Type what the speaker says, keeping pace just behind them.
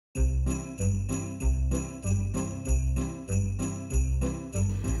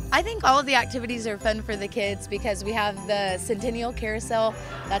I think all of the activities are fun for the kids because we have the Centennial Carousel.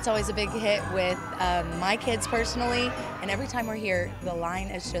 That's always a big hit with my kids personally, and every time we're here, the line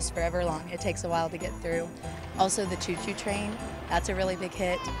is just forever long. It takes a while to get through. Also the choo-choo train, that's a really big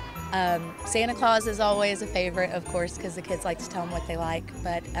hit. Santa Claus is always a favorite, of course, because the kids like to tell them what they like,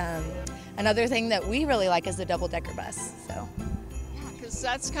 but another thing that we really like is the double-decker bus. So.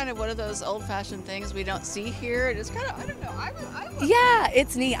 That's kind of one of those old-fashioned things we don't see here. It is kind of, I don't know. Yeah,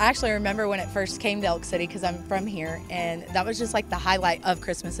 it's neat. I actually remember when it first came to Elk City because I'm from here, and that was just like the highlight of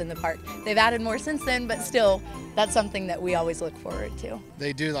Christmas in the park. They've added more since then, but still, that's something that we always look forward to.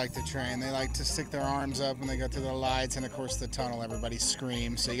 They do like the train. They like to stick their arms up when they go through the lights, and of course the tunnel, everybody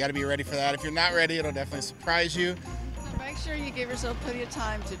screams. So you got to be ready for that. If you're not ready, it'll definitely surprise you. Make sure you give yourself plenty of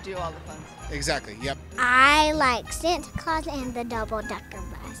time to do all the fun stuff. Exactly, yep. I like Santa Claus and the double-decker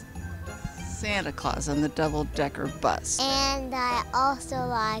bus. Santa Claus and the double-decker bus. And I also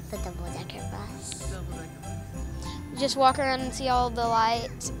like the double-decker bus. Just walk around and see all the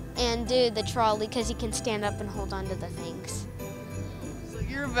lights and do the trolley because you can stand up and hold on to the things. So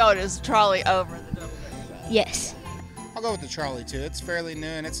your vote is trolley over the double-decker bus? Yes. I'll go with the trolley too. It's fairly new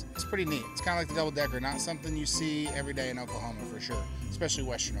and it's pretty neat. It's kind of like the double-decker, not something you see every day in Oklahoma for sure, especially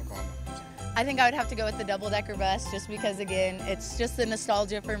western Oklahoma. I think I would have to go with the double-decker bus just because, again, it's just the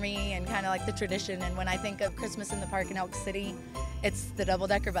nostalgia for me and kind of like the tradition. And when I think of Christmas in the park in Elk City, it's the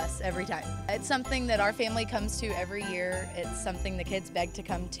double-decker bus every time. It's something that our family comes to every year. It's something the kids beg to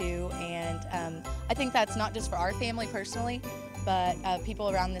come to. And I think that's not just for our family personally, but people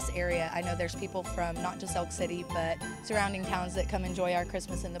around this area. I know there's people from not just Elk City, but surrounding towns that come enjoy our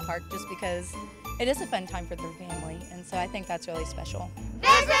Christmas in the park just because it is a fun time for their family. And so I think that's really special.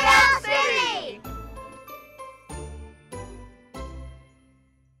 Visit Elk City!